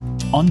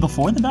On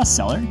Before the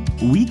Bestseller,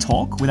 we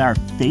talk with our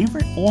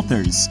favorite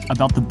authors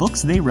about the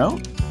books they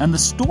wrote and the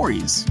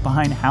stories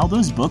behind how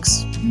those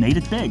books made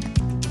it big.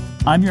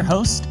 I'm your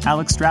host,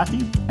 Alex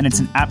Strafty, and it's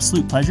an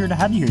absolute pleasure to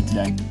have you here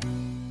today.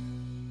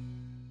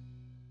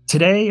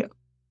 Today,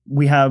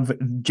 we have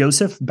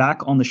Joseph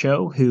back on the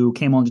show, who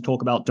came on to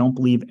talk about Don't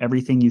Believe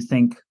Everything You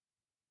Think,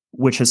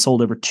 which has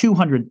sold over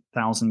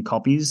 200,000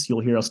 copies.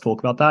 You'll hear us talk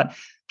about that.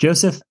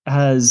 Joseph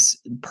has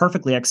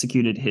perfectly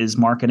executed his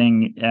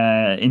marketing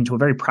into a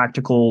very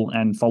practical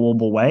and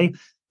followable way,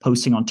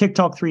 posting on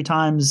TikTok 3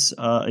 times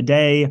a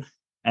day,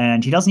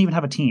 and he doesn't even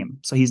have a team.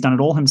 So he's done it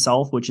all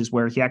himself, which is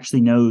where he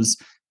actually knows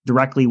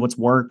directly what's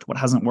worked, what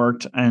hasn't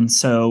worked. And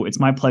so it's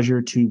my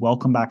pleasure to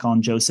welcome back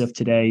on Joseph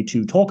today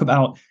to talk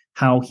about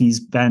how he's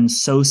been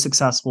so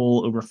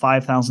successful, over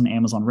 5,000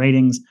 Amazon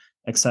ratings,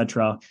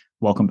 etc.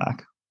 Welcome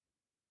back.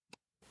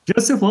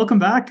 Joseph, welcome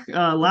back.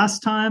 Last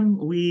time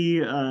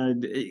we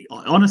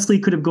honestly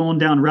could have gone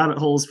down rabbit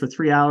holes for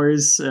 3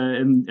 hours,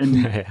 and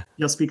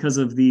just because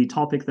of the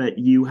topic that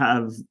you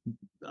have,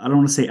 I don't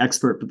want to say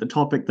expert, but the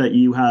topic that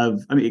you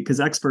have, I mean, because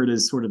expert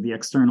is sort of the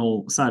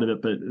external side of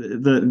it, but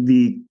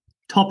the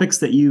topics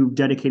that you've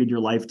dedicated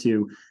your life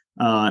to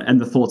and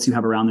the thoughts you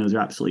have around those are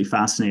absolutely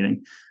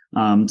fascinating.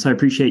 So I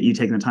appreciate you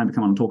taking the time to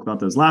come on and talk about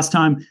those. Last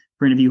time,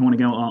 for any of you who want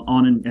to go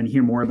on and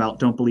hear more about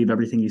Don't Believe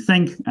Everything You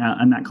Think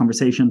and that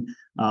conversation,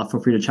 feel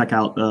free to check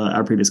out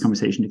our previous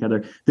conversation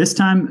together. This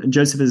time,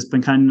 Joseph has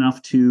been kind enough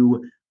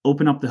to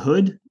open up the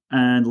hood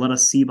and let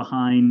us see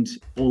behind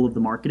all of the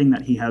marketing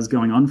that he has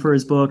going on for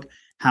his book,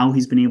 how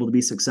he's been able to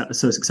be so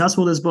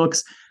successful with his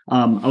books.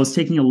 I was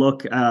taking a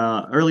look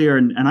earlier,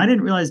 and I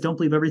didn't realize Don't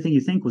Believe Everything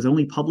You Think was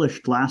only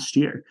published last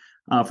year.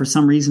 For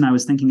some reason, I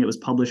was thinking it was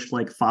published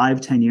like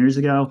 5-10 years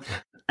ago.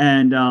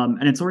 And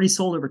it's already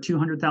sold over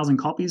 200,000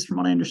 copies, from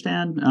what I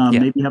understand.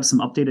 Maybe you have some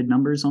updated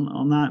numbers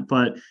on that,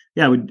 but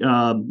yeah, I would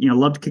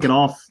love to kick it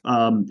off.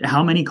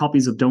 How many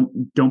copies of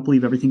Don't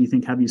Believe Everything You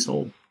Think have you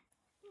sold?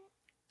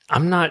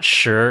 I'm not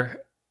sure.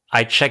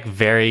 I check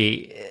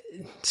very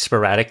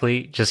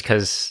sporadically, just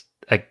because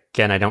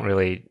again I don't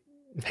really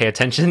pay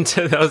attention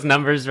to those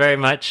numbers very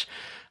much.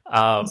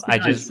 Last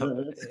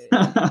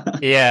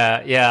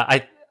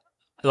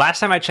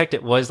time I checked,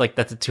 it was like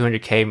that's the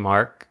 200K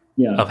mark.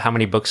 Of how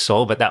many books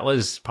sold, but that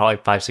was probably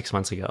 5-6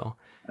 months ago.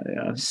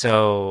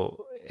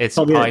 So it's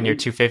probably near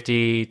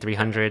 250,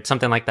 300,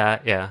 something like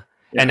that. Yeah.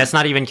 And that's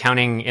not even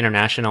counting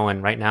international.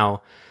 And right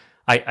now,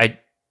 I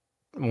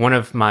one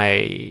of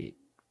my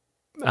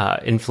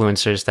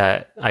influencers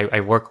that I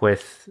work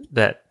with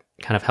that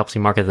kind of helps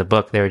me market the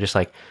book, they were just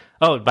like,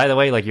 oh, by the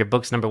way, like your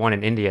book's #1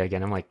 in India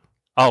again. I'm like,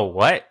 oh,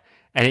 what?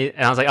 And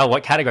I was like, oh,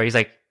 what category? He's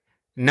like,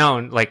 no,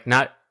 like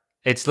not.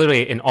 It's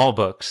literally in all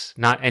books,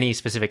 not any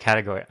specific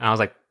category. And I was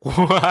like,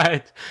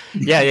 what?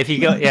 Yeah, if you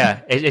go,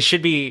 it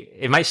should be,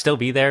 it might still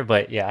be there,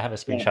 but yeah, I have a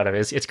screenshot of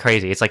it. It's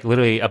crazy. It's like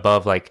literally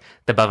above like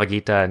the Bhagavad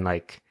Gita and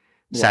like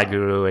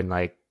Sadhguru and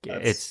like,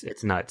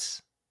 it's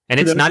nuts. And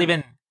it's not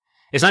even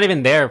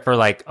there for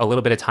like a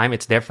little bit of time.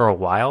 It's there for a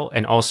while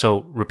and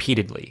also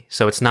repeatedly.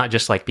 So it's not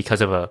just like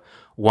because of a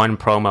one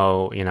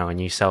promo,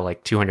 and you sell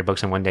like 200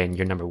 books in one day and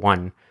you're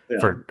 #1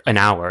 for an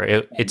hour.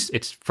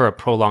 It's for a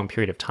prolonged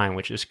period of time,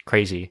 which is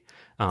crazy.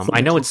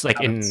 I know it's like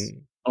on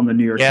the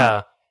New York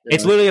Times.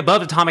 It's literally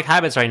above Atomic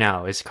Habits right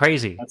now. It's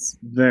crazy. That's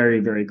very,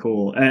 very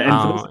cool. And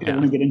for those who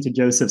want to get into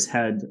Joseph's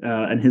head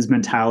and his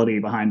mentality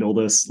behind all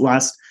this,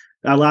 last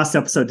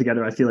episode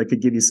together, I feel like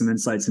could give you some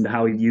insights into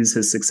how he views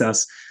his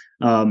success,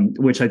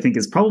 which I think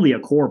is probably a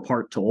core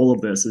part to all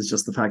of this, is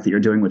just the fact that you're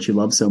doing what you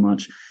love so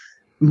much.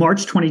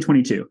 March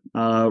 2022,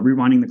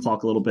 rewinding the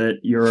clock a little bit,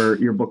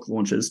 your book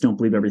launches, Don't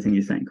Believe Everything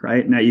You Think,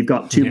 right? Now you've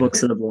got 2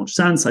 books that have launched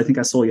since. I think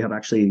I saw you have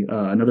actually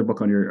another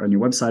book on your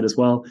website as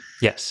well.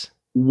 Yes.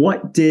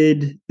 What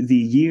did the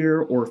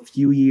year or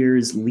few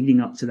years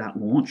leading up to that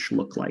launch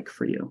look like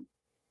for you?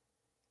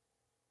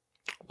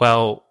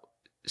 Well,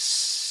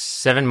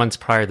 7 months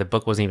prior, the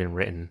book wasn't even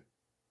written.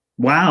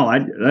 Wow.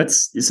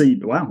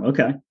 Wow.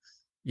 Okay.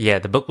 Yeah,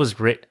 the book was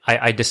written.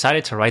 I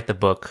decided to write the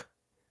book,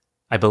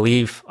 I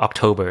believe,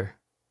 October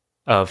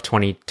of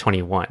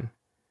 2021,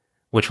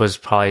 which was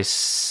probably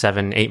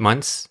 7-8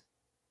 months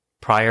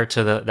prior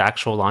to the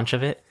actual launch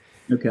of it.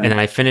 Okay. And then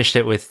I finished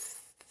it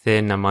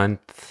within a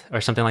month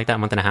or something like that, a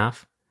month and a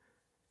half.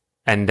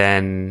 And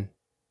then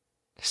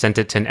sent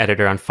it to an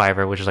editor on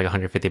Fiverr, which was like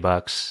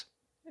 $150,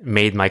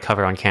 made my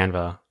cover on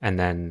Canva, and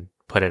then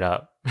put it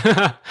up.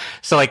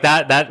 So like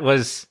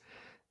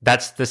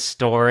that's the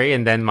story.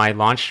 And then my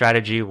launch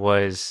strategy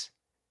was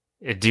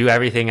do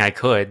everything I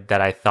could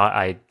that I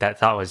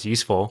thought was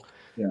useful.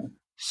 Yeah.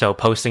 So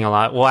posting a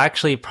lot. Well,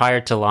 actually, prior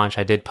to launch,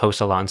 I did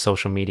post a lot on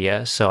social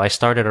media. So I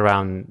started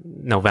around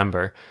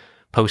November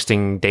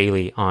posting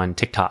daily on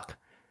TikTok.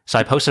 So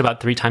I posted about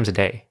 3 times a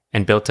day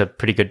and built a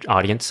pretty good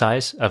audience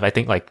size of, I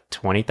think, like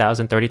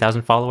 20,000,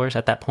 30,000 followers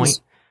at that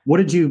point. What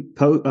did you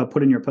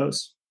put in your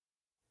posts?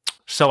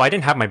 So I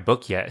didn't have my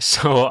book yet.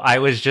 So I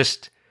was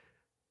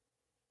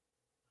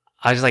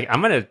like,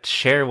 I'm going to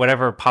share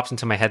whatever pops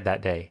into my head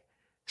that day.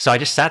 So I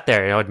just sat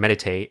there and I would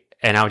meditate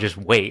and I would just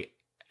wait.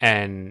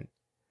 And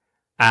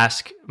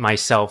ask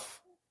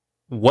myself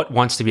what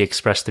wants to be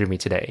expressed through me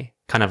today,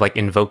 kind of like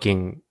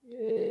invoking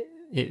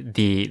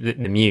the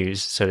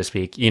muse, so to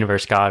speak,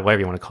 universe, God,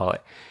 whatever you want to call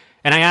it.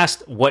 And I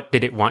asked, what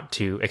did it want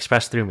to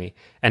express through me?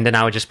 And then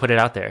I would just put it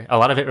out there. A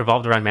lot of it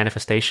revolved around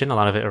manifestation. A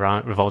lot of it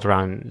revolved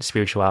around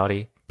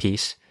spirituality,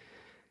 peace.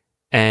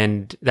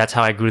 And that's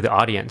how I grew the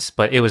audience.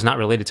 But it was not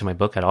related to my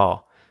book at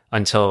all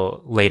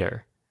until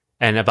later.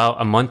 And about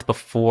a month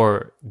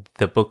before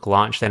the book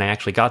launched, then I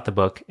actually got the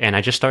book, and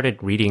I just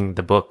started reading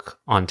the book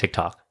on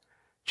TikTok.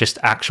 Just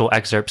actual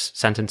excerpts,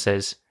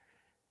 sentences,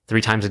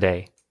 3 times a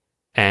day.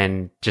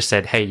 And just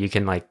said, hey, you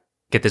can like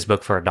get this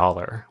book for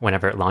 $1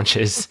 whenever it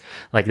launches,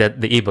 like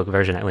the ebook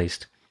version at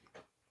least.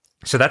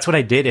 So that's what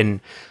I did.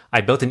 And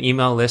I built an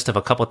email list of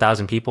a couple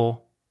thousand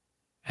people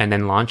and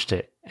then launched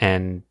it.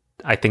 And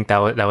I think that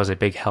was a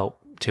big help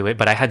to it,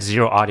 but I had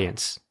zero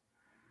audience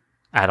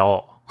at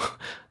all.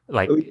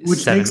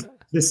 Which makes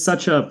this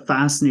such a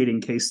fascinating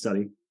case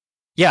study.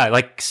 Yeah,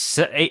 like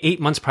 8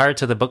 months prior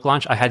to the book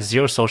launch, I had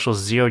zero socials,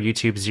 zero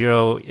YouTube,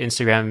 zero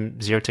Instagram,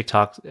 zero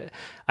TikTok.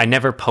 I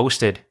never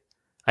posted.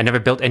 I never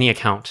built any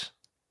account.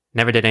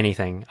 Never did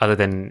anything other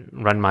than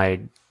run my,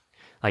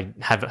 like,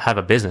 have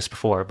a business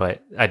before,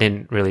 but I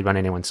didn't really run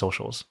anyone's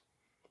socials.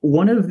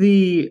 One of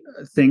the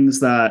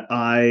things that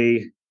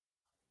I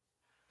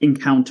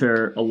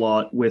encounter a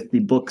lot with the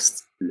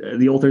books,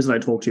 the authors that I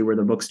talk to where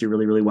their books do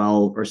really, really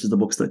well versus the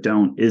books that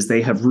don't, is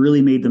they have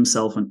really made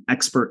themselves an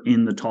expert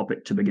in the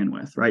topic to begin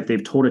with, right?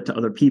 They've taught it to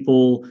other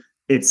people.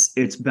 It's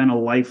been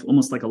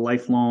almost like a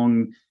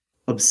lifelong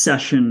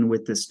obsession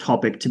with this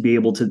topic to be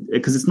able to,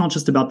 because it's not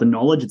just about the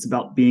knowledge, it's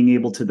about being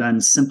able to then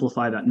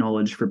simplify that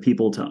knowledge for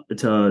people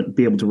to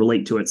be able to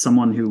relate to it,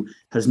 someone who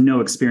has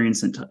no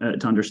experience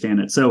to understand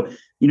it. So,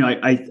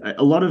 I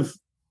a lot of,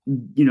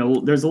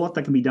 there's a lot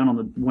that can be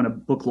done when a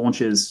book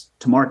launches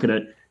to market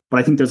it, but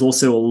I think there's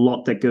also a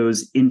lot that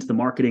goes into the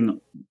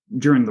marketing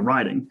during the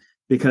writing,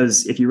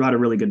 because if you write a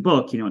really good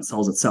book, it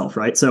sells itself,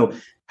 right? So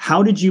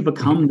how did you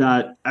become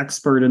that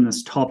expert in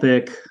this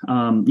topic?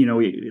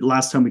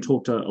 Last time we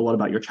talked a lot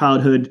about your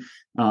childhood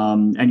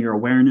and your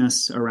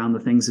awareness around the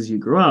things as you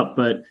grew up.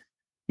 But,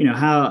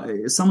 how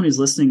someone who's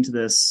listening to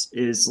this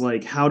is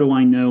like, how do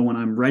I know when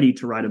I'm ready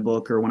to write a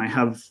book or when I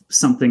have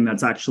something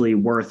that's actually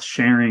worth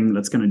sharing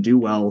that's going to do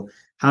well?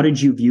 How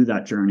did you view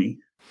that journey?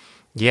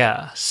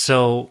 Yeah.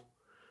 So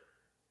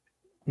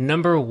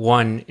number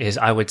one is,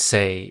 I would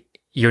say,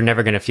 you're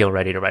never going to feel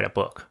ready to write a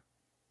book.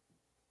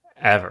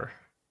 Ever.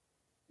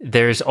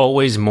 There's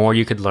always more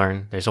you could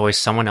learn. There's always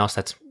someone else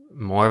that's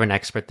more of an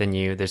expert than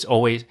you. There's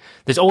always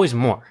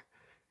more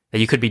that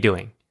you could be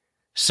doing.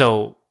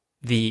 So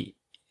the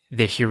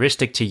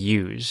heuristic to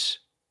use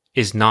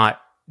is not,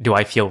 do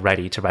I feel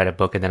ready to write a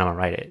book and then I'm gonna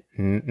write it?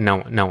 No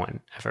one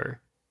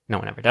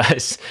ever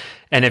does.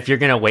 And if you're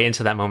gonna wait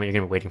until that moment, you're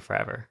gonna be waiting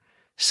forever.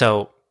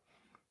 So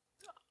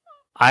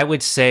I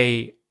would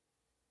say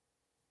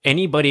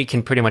anybody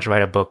can pretty much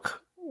write a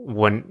book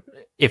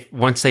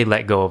once they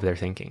let go of their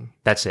thinking.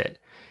 That's it.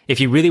 If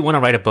you really want to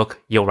write a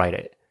book, you'll write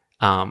it.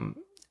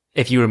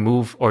 If you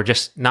remove or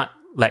just not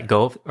let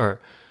go of, or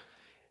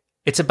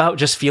it's about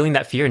just feeling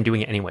that fear and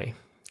doing it anyway.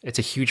 It's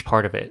a huge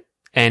part of it,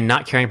 and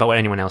not caring about what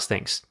anyone else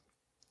thinks.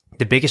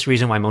 The biggest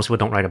reason why most people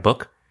don't write a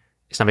book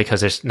is not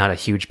because there's not a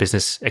huge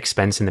business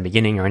expense in the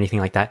beginning or anything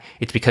like that.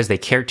 It's because they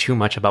care too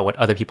much about what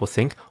other people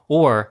think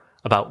or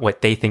about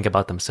what they think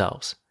about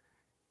themselves.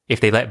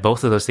 If they let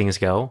both of those things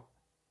go,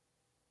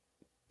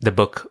 the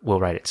book will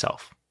write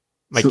itself.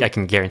 I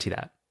can guarantee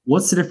that.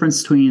 What's the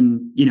difference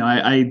between,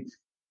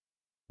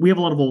 we have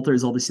a lot of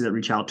authors obviously that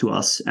reach out to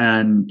us,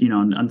 and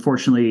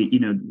unfortunately,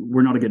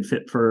 we're not a good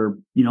fit for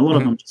a lot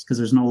of them, just because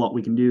there's not a lot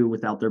we can do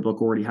without their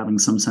book already having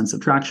some sense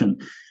of traction.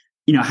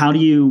 How do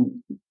you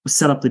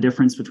set up the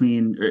difference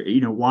between,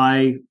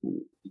 why?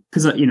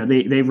 Because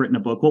they've written a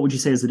book. What would you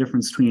say is the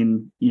difference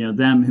between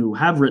them who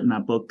have written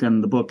that book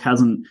and the book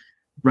hasn't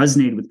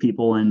resonated with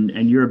people,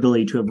 and your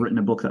ability to have written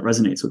a book that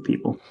resonates with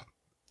people?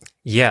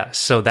 Yeah,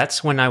 so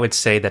that's when I would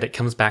say that it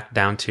comes back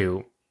down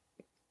to,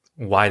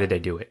 why did I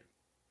do it?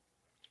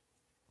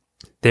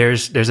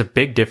 There's a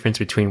big difference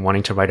between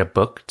wanting to write a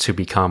book to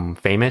become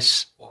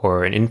famous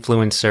or an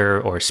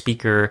influencer or a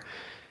speaker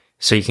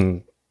so you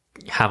can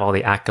have all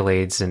the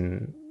accolades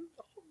and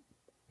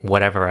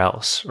whatever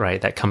else,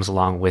 right, that comes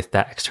along with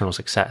that external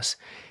success.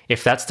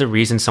 If that's the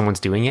reason someone's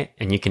doing it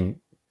and you can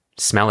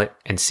smell it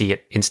and see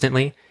it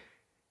instantly,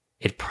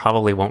 it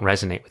probably won't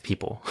resonate with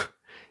people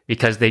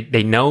because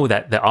they know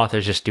that the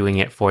author's just doing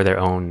it for their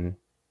own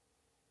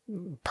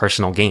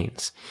personal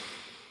gains.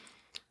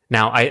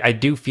 Now, I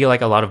do feel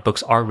like a lot of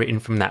books are written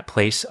from that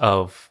place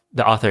of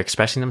the author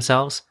expressing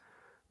themselves,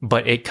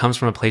 but it comes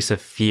from a place of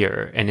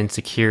fear and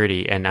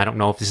insecurity, and I don't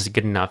know if this is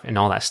good enough and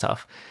all that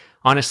stuff.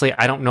 Honestly,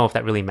 I don't know if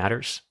that really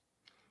matters.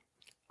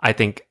 I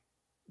think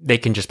they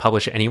can just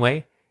publish it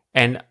anyway.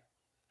 And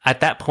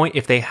at that point,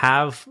 if they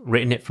have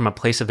written it from a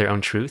place of their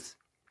own truth,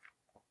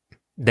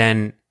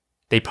 then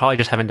they probably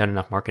just haven't done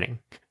enough marketing.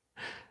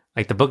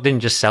 Like the book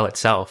didn't just sell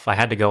itself. I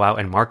had to go out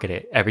and market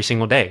it every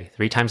single day,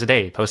 3 times a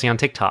day, posting on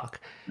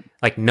TikTok.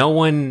 Like no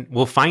one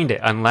will find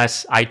it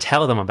unless I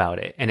tell them about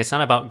it. And it's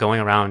not about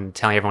going around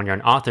telling everyone you're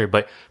an author,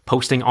 but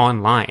posting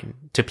online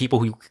to people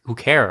who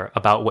care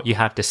about what you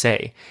have to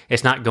say.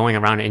 It's not going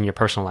around in your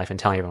personal life and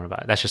telling everyone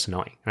about it. That's just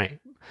annoying, right?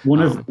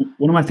 One of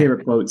my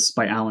favorite quotes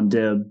by Alan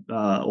Dibb,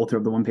 author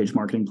of the One Page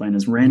Marketing Plan,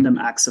 is "Random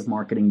acts of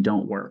marketing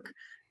don't work."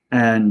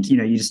 And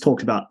you just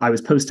talked about I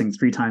was posting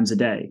 3 times a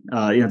day.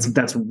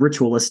 That's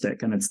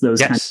ritualistic, and it's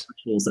those kinds of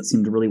rituals that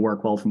seem to really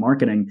work well for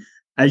marketing.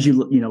 As you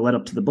led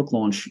up to the book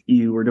launch,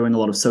 you were doing a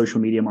lot of social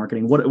media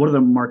marketing. What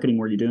other marketing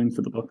were you doing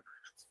for the book?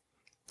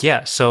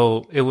 Yeah,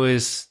 so it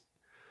was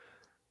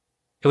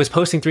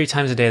posting 3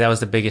 times a day. That was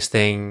the biggest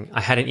thing.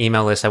 I had an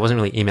email list. I wasn't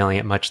really emailing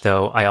it much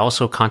though. I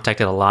also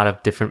contacted a lot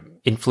of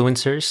different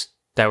influencers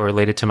that were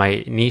related to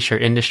my niche or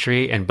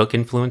industry and book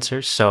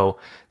influencers. So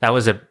that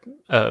was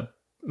a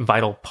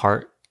vital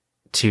part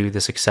to the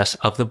success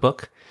of the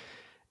book.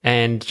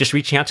 And just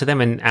reaching out to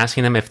them and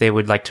asking them if they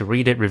would like to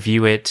read it,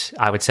 review it.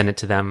 I would send it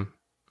to them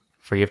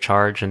free of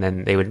charge, and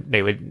then they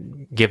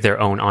would give their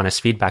own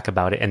honest feedback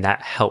about it, and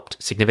that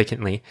helped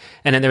significantly.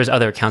 And then there was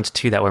other accounts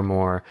too that were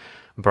more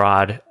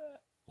broad,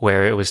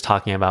 where it was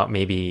talking about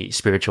maybe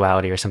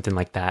spirituality or something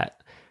like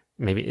that.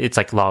 Maybe it's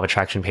like law of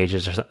attraction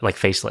pages or like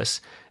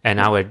Faceless,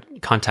 and I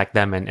would contact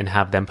them and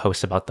have them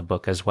post about the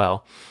book as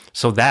well.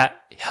 So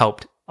that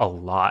helped a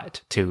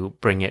lot to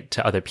bring it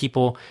to other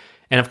people.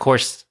 And of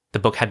course, the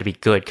book had to be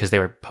good because they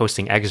were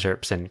posting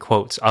excerpts and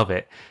quotes of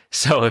it.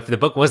 So if the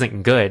book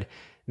wasn't good,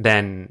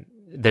 then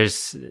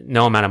there's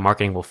no amount of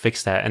marketing will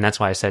fix that. And that's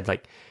why I said,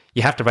 like,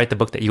 you have to write the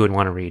book that you would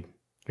want to read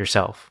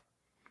yourself.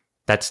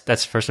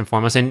 That's first and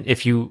foremost. And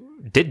if you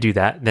did do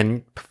that,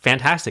 then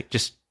fantastic.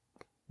 Just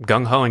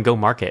gung ho and go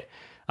market.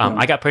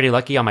 I got pretty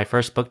lucky on my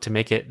first book to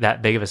make it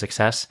that big of a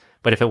success.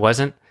 But if it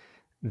wasn't,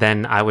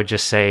 then I would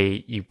just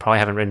say you probably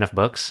haven't written enough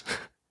books.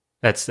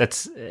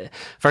 That's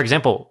for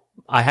example,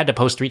 I had to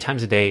post 3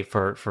 times a day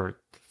for 4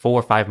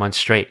 or 5 months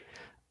straight.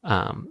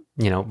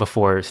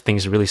 Before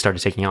things really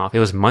started taking off. It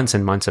was months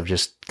and months of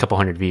just a couple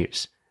hundred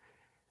views,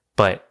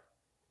 but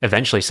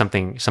eventually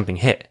something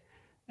hit,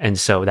 and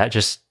so that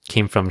just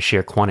came from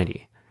sheer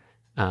quantity.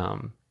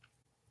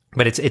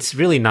 But it's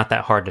really not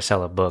that hard to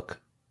sell a book,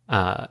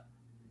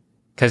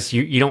 because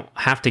you don't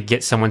have to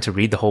get someone to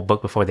read the whole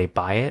book before they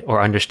buy it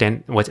or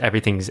understand what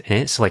everything's in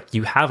it. So like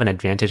you have an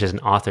advantage as an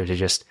author to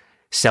just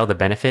sell the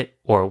benefit,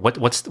 or what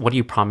are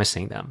you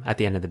promising them at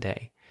the end of the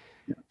day?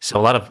 So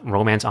a lot of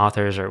romance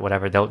authors or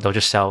whatever, they'll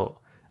just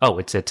sell,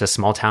 it's a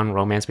small town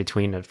romance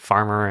between a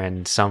farmer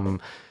and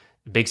some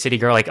big city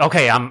girl. Like,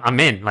 okay, I'm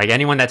in. Like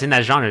anyone that's in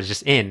that genre is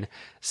just in.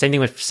 Same thing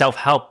with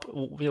self-help.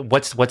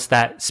 What's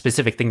that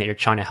specific thing that you're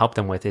trying to help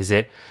them with? Is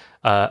it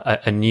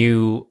a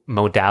new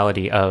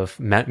modality of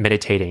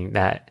meditating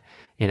that,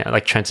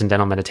 like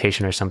transcendental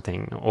meditation or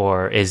something?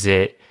 Or is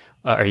it,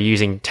 are you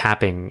using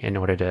tapping in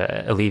order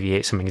to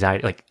alleviate some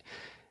anxiety? Like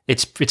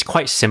it's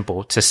quite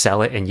simple to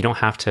sell it, and you don't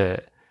have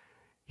to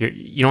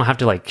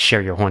like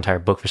share your whole entire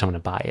book for someone to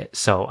buy it.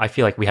 So I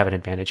feel like we have an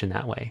advantage in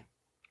that way.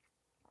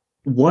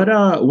 What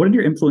did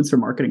your influencer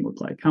marketing look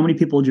like? How many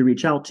people did you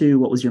reach out to?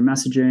 What was your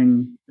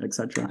messaging,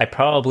 etc.? I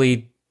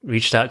probably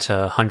reached out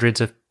to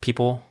hundreds of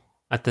people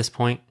at this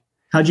point.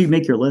 How'd you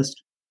make your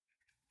list?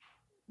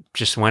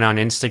 Just went on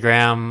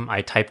Instagram.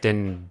 I typed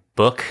in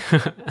book,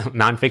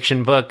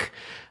 nonfiction book,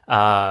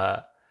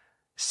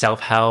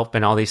 self-help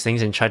and all these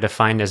things, and tried to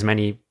find as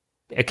many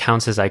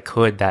accounts as I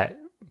could that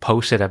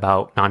posted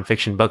about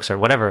nonfiction books or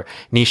whatever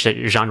niche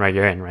genre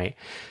you're in, right?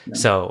 Yeah.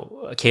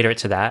 So cater it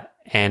to that.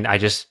 And I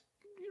just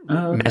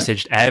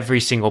messaged every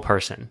single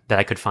person that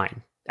I could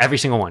find, every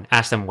single one,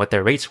 asked them what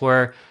their rates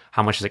were,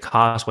 how much does it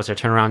cost, what's their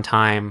turnaround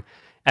time,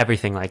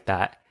 everything like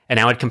that. And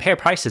I would compare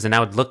prices, and I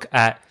would look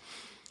at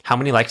how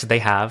many likes they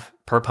have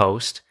per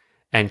post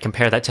and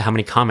compare that to how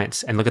many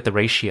comments and look at the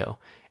ratio.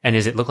 And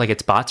does it look like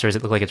it's bots or does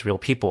it look like it's real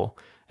people?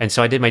 And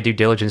so I did my due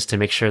diligence to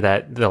make sure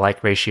that the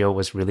like ratio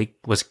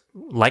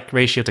like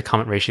ratio to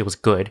comment ratio was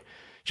good.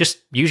 Just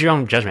use your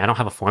own judgment. I don't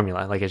have a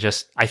formula. Like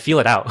I feel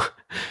it out.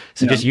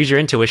 So just use your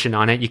intuition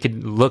on it. You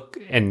could look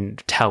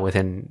and tell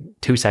within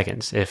 2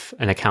 seconds if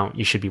an account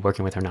you should be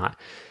working with or not.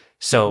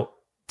 So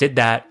did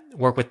that,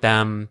 work with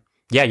them.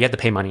 Yeah, you had to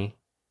pay money,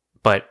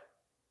 but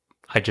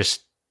I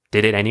just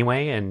did it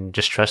anyway and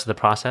just trusted the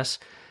process.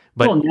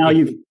 But now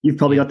you've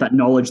probably got that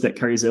knowledge that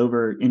carries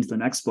over into the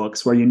next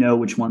books, where you know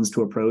which ones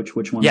to approach,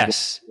 which ones.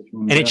 Yes,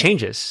 and it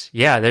changes.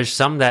 Yeah, there's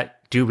some that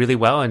do really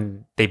well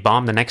and they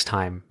bomb the next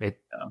time.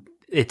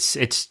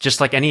 It's just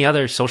like any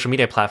other social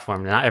media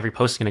platform. Not every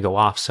post is going to go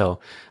off.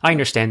 So I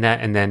understand that,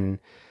 and then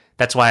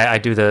that's why I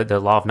do the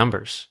law of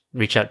numbers.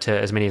 Reach out to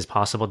as many as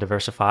possible,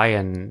 diversify,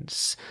 and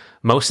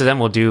most of them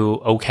will do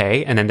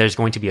okay. And then there's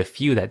going to be a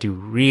few that do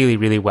really,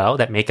 really well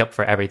that make up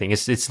for everything.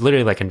 It's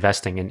literally like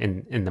investing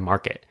in the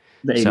market.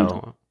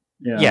 So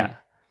yeah.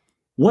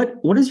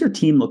 What does your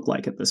team look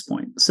like at this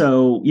point?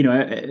 So,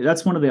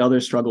 that's one of the other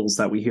struggles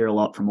that we hear a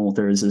lot from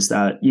authors is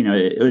that,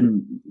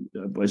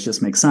 it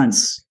just makes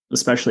sense.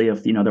 especially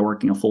if, they're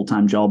working a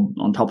full-time job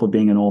on top of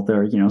being an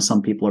author.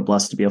 Some people are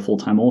blessed to be a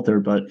full-time author,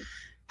 but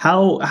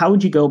how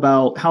would you go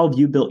about, how have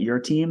you built your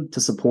team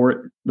to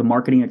support the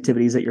marketing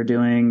activities that you're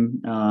doing?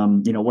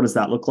 What does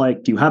that look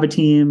like? Do you have a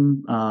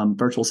team,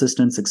 virtual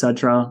assistants,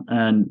 etc.?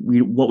 And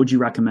what would you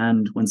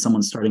recommend when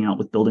someone's starting out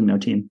with building their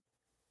team?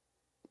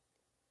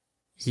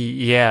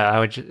 Yeah, I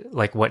would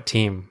like, what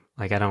team?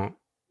 Like, I don't.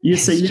 You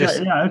say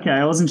yeah, okay.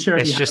 I wasn't sure.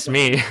 It's just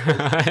me.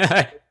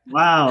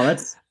 Wow, that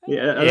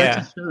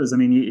just shows. I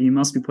mean, you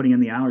must be putting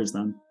in the hours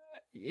then.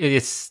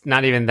 It's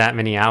not even that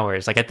many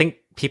hours. Like, I think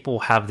people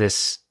have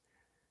this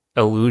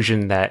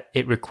illusion that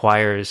it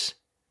requires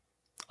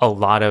a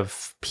lot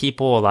of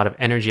people, a lot of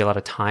energy, a lot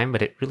of time,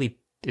 but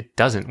it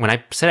doesn't. When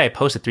I said I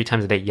posted 3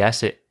 times a day,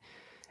 yes, it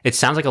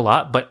sounds like a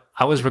lot, but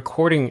I was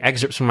recording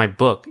excerpts from my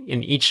book,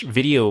 and each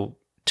video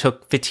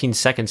took 15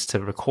 seconds to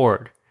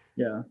record.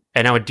 Yeah.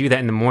 And I would do that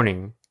in the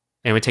morning,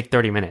 and it would take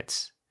 30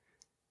 minutes.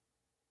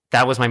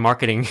 That was my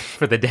marketing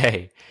for the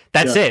day.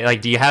 That's it.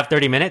 Like, do you have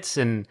 30 minutes?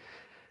 And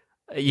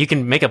you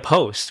can make a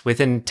post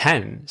within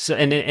 10. So,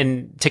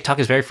 and TikTok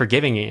is very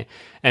forgiving.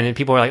 And then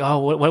people are like, oh,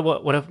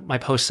 what if my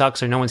post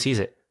sucks or no one sees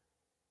it?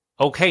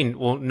 Okay,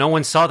 well, no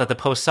one saw that the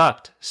post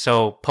sucked,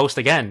 so post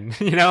again.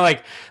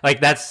 Like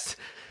that's,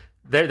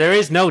 there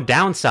is no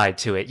downside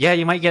to it. Yeah,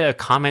 you might get a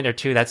comment or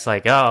two that's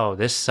like, oh,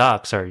 this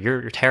sucks, or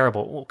you're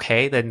terrible.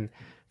 Okay, then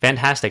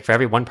fantastic. For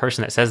every one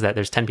person that says that,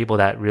 there's 10 people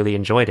that really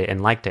enjoyed it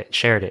and liked it,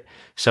 shared it.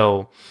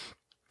 So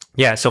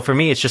yeah, so for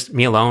me, it's just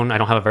me alone. I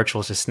don't have a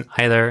virtual assistant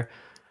either.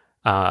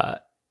 I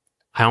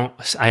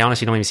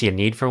honestly don't even see a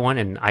need for one.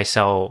 And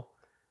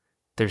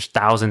there's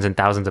thousands and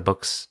thousands of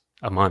books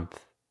a month.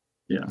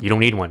 Yeah. You don't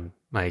need one.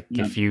 Like,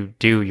 if you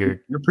do, you're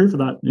proof of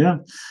that. Yeah.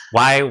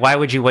 Why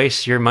would you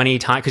waste your money,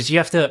 time? Because you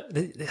have to,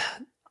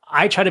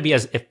 I try to be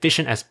as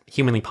efficient as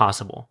humanly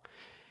possible.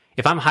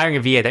 If I'm hiring a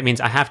VA, that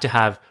means I have to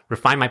have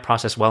refined my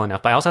process well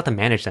enough, but I also have to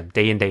manage them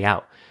day in, day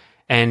out.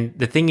 And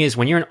the thing is,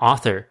 when you're an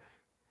author,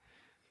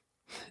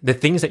 the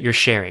things that you're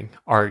sharing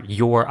are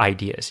your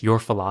ideas, your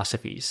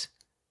philosophies.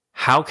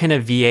 How can a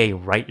VA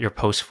write your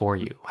post for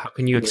you? How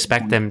can you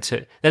expect them to?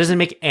 That doesn't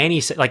make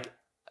any sense. Like,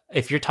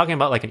 if you're talking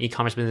about like an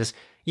e-commerce business,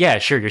 yeah,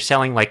 sure, you're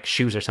selling like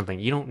shoes or something.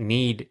 You don't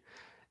need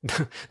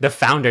the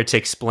founder to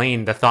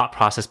explain the thought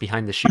process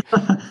behind the shoe,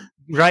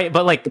 right?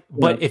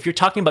 But if you're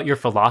talking about your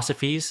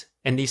philosophies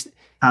and these,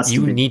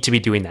 you need to be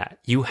doing that.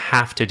 You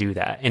have to do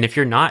that. And if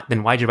you're not,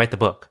 then why'd you write the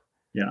book?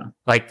 Yeah.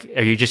 Like,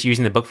 are you just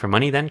using the book for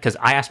money then? Because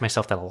I asked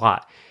myself that a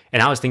lot.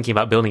 And I was thinking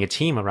about building a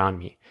team around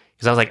me,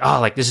 because I was like,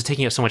 oh, like, this is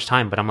taking up so much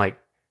time. But I'm like,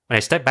 when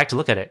I step back to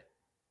look at it,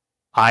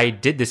 I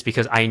did this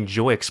because I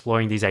enjoy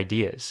exploring these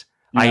ideas.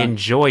 Yeah. I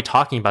enjoy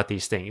talking about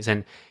these things.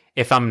 And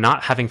if I'm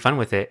not having fun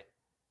with it,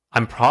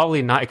 I'm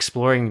probably not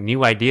exploring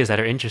new ideas that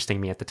are interesting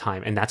me at the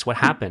time. And that's what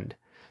happened.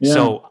 Yeah.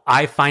 So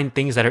I find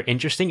things that are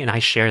interesting and I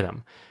share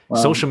them.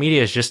 Wow. Social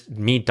media is just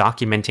me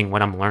documenting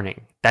what I'm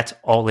learning. That's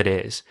all it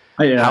is.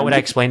 How would I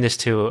explain this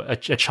to a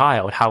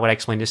child? How would I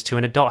explain this to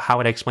an adult? How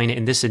would I explain it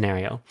in this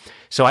scenario?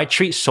 So I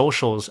treat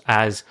socials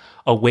as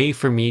a way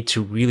for me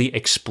to really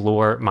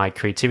explore my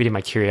creativity,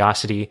 my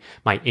curiosity,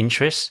 my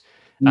interests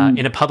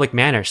in a public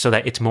manner, so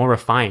that it's more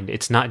refined.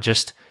 It's not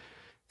just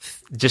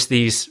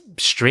these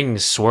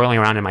strings swirling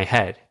around in my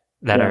head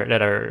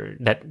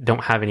that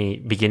don't have any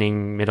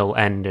beginning, middle,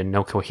 end, and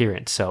no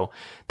coherence. So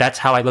that's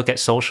how I look at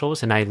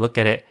socials, and I look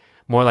at it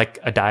more like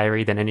a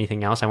diary than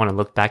anything else. I want to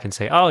look back and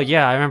say, oh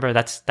yeah, I remember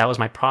that was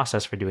my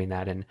process for doing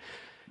that. And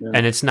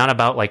it's not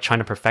about like trying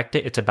to perfect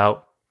it. It's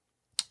about,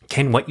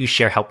 can what you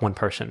share help one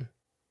person?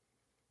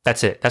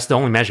 That's it. That's the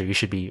only measure you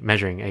should be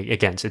measuring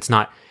against. It's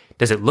not,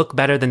 does it look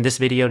better than this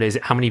video? Does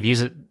it, how many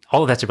views?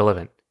 All of that's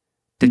irrelevant.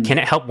 Can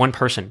it help one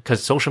person?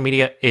 Because social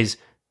media is,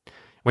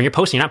 when you're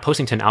posting, you're not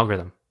posting to an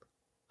algorithm.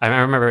 I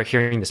remember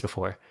hearing this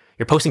before.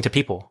 You're posting to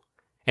people.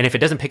 And if it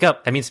doesn't pick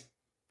up, that means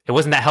it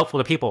wasn't that helpful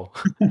to people.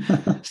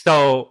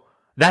 So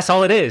that's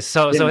all it is.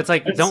 So it's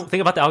like, don't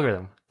think about the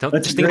algorithm.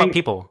 Just think about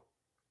people.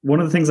 One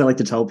of the things I like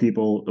to tell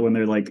people when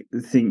they're like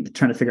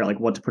trying to figure out like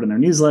what to put in their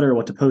newsletter or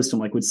what to post, I'm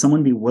like, would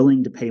someone be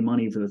willing to pay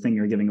money for the thing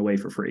you're giving away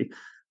for free?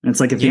 And it's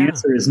like, if the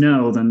answer is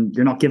no, then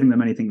you're not giving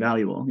them anything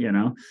valuable, you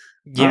know?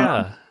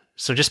 Yeah.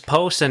 So just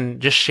post and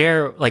just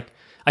share. Like,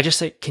 I just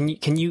say,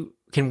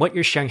 can what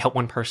you're sharing help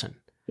one person?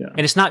 Yeah.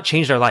 And it's not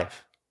change their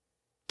life.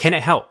 Can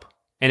it help?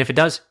 And if it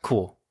does,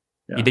 cool.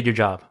 Yeah. You did your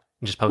job.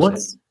 And just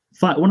post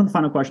it. One of the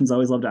final questions I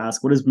always love to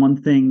ask, what is one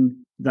thing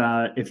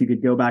that if you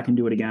could go back and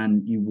do it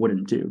again, you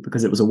wouldn't do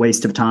because it was a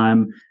waste of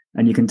time,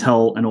 and you can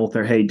tell an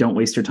author, hey, don't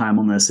waste your time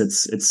on this.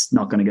 It's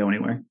not going to go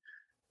anywhere.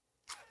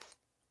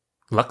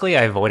 Luckily,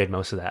 I avoided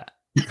most of that.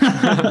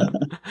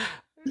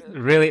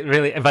 Really,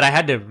 really. But I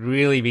had to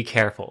really be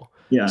careful.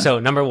 Yeah. So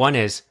number one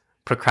is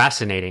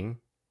procrastinating,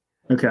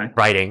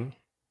 writing,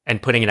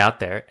 and putting it out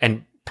there,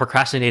 and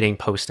procrastinating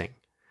posting.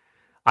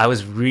 I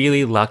was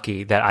really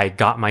lucky that I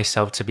got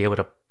myself to be able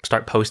to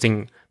start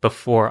posting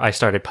before I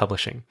started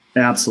publishing.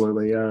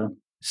 Absolutely, yeah.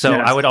 So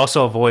I would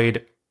also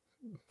avoid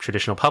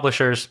traditional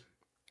publishers.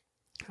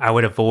 I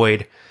would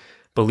avoid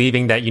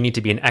believing that you need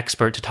to be an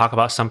expert to talk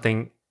about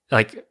something.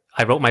 Like,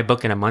 I wrote my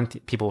book in a month.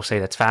 People will say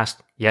that's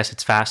fast. Yes,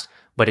 it's fast,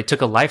 but it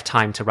took a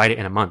lifetime to write it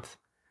in a month.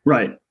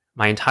 Right.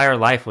 My entire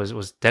life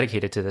was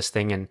dedicated to this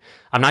thing. And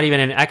I'm not even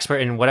an expert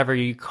in whatever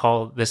you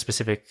call this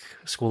specific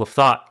school of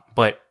thought,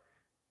 but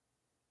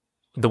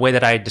the way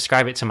that I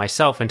describe it to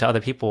myself and to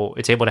other people,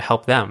 it's able to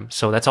help them.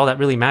 So that's all that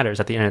really matters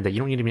at the end of the day. You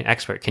don't need to be an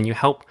expert. Can you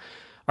help?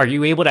 Are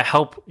you able to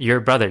help your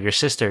brother, your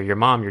sister, your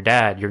mom, your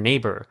dad, your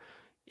neighbor,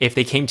 if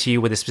they came to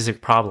you with a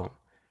specific problem?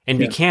 And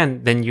if you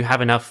can, then you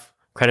have enough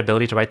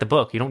credibility to write the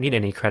book. You don't need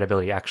any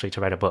credibility actually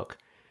to write a book.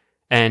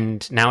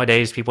 And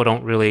nowadays people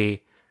don't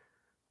really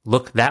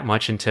look that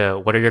much into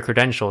what are your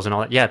credentials and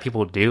all that. Yeah,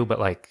 people do, but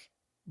like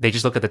they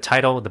just look at the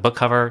title, the book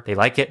cover, they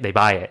like it, they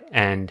buy it.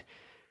 And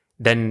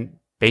then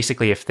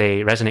basically if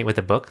they resonate with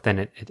the book,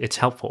 then it's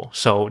helpful.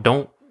 So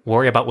don't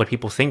worry about what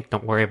people think.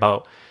 Don't worry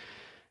about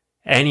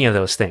any of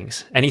those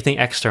things, anything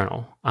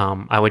external.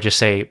 I would just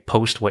say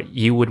post what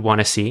you would want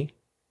to see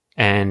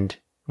and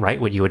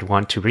write what you would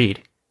want to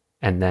read,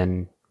 and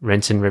then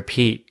rinse and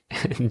repeat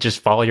and just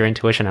follow your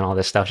intuition and all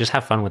this stuff. Just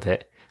have fun with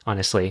it,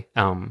 honestly.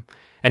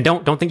 And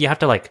don't think you have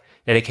to like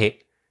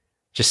dedicate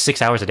just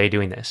 6 hours a day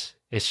doing this.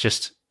 It's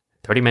just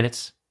 30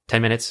 minutes,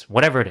 10 minutes,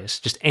 whatever it is,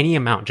 just any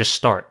amount, just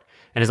start.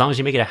 And as long as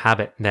you make it a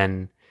habit,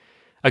 then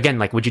again,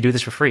 like, would you do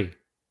this for free?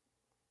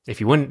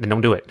 If you wouldn't, then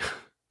don't do it.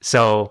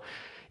 So,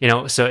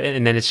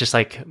 and then it's just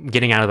like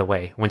getting out of the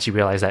way once you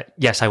realize that,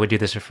 yes, I would do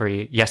this for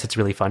free. Yes, it's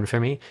really fun for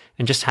me,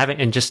 and just having,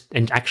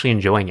 and actually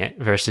enjoying it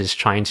versus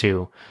trying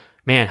to,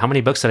 man, how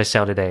many books did I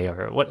sell today?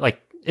 Or what,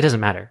 like, it doesn't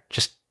matter.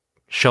 Just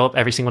show up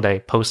every single day,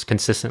 post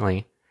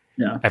consistently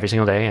every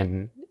single day,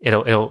 and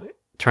it'll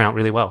turn out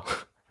really well.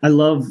 I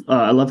love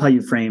how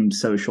you framed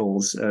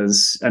socials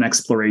as an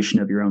exploration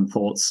of your own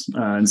thoughts,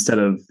 instead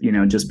of,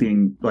 just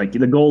being like,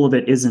 the goal of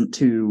it isn't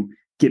to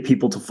get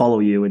people to follow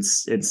you.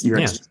 It's you're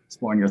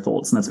exploring your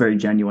thoughts, and that's very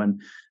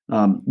genuine.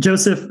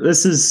 Joseph,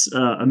 this is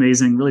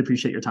amazing. Really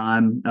appreciate your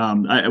time.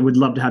 I would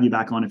love to have you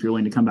back on if you're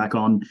willing to come back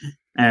on.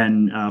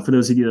 And for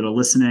those of you that are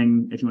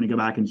listening, if you want to go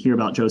back and hear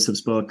about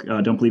Joseph's book,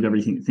 Don't Believe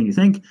Everything You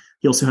Think,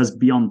 he also has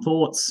Beyond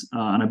Thoughts.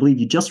 And I believe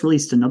you just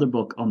released another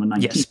book on the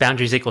 19th. Yes,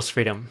 Boundaries Equals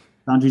Freedom.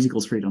 Boundaries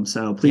Equals Freedom.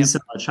 So please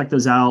check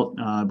those out.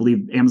 I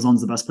believe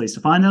Amazon's the best place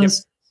to find those.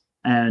 Yep.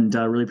 And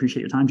really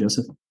appreciate your time,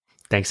 Joseph.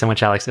 Thanks so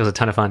much, Alex. It was a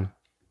ton of fun.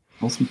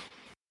 Awesome.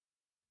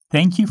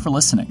 Thank you for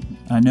listening.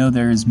 I know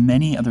there's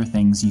many other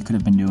things you could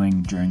have been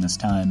doing during this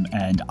time,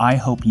 and I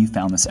hope you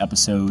found this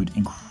episode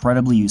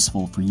incredibly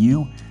useful for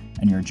you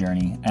and your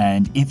journey.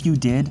 And if you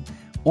did,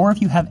 or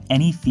if you have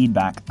any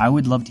feedback, I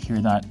would love to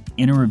hear that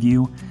in a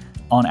review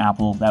on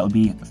Apple. That would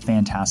be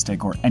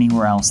fantastic, or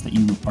anywhere else that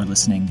you are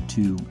listening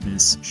to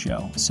this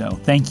show. So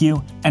thank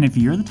you. And if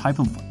you're the type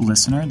of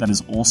listener that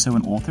is also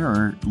an author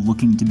or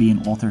looking to be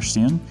an author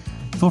soon,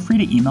 feel free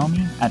to email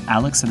me at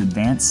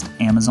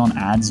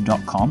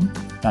alex@advancedamazonads.com.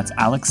 That's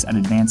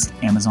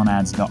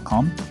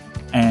alex@advancedamazonads.com.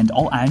 And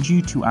I'll add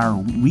you to our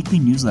weekly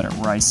newsletter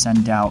where I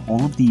send out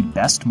all of the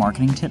best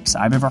marketing tips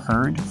I've ever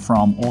heard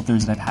from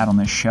authors that I've had on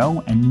this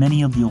show and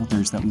many of the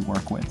authors that we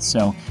work with.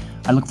 So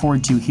I look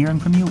forward to hearing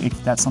from you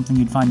if that's something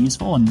you'd find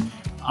useful. And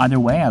either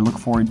way, I look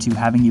forward to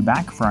having you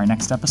back for our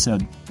next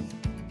episode.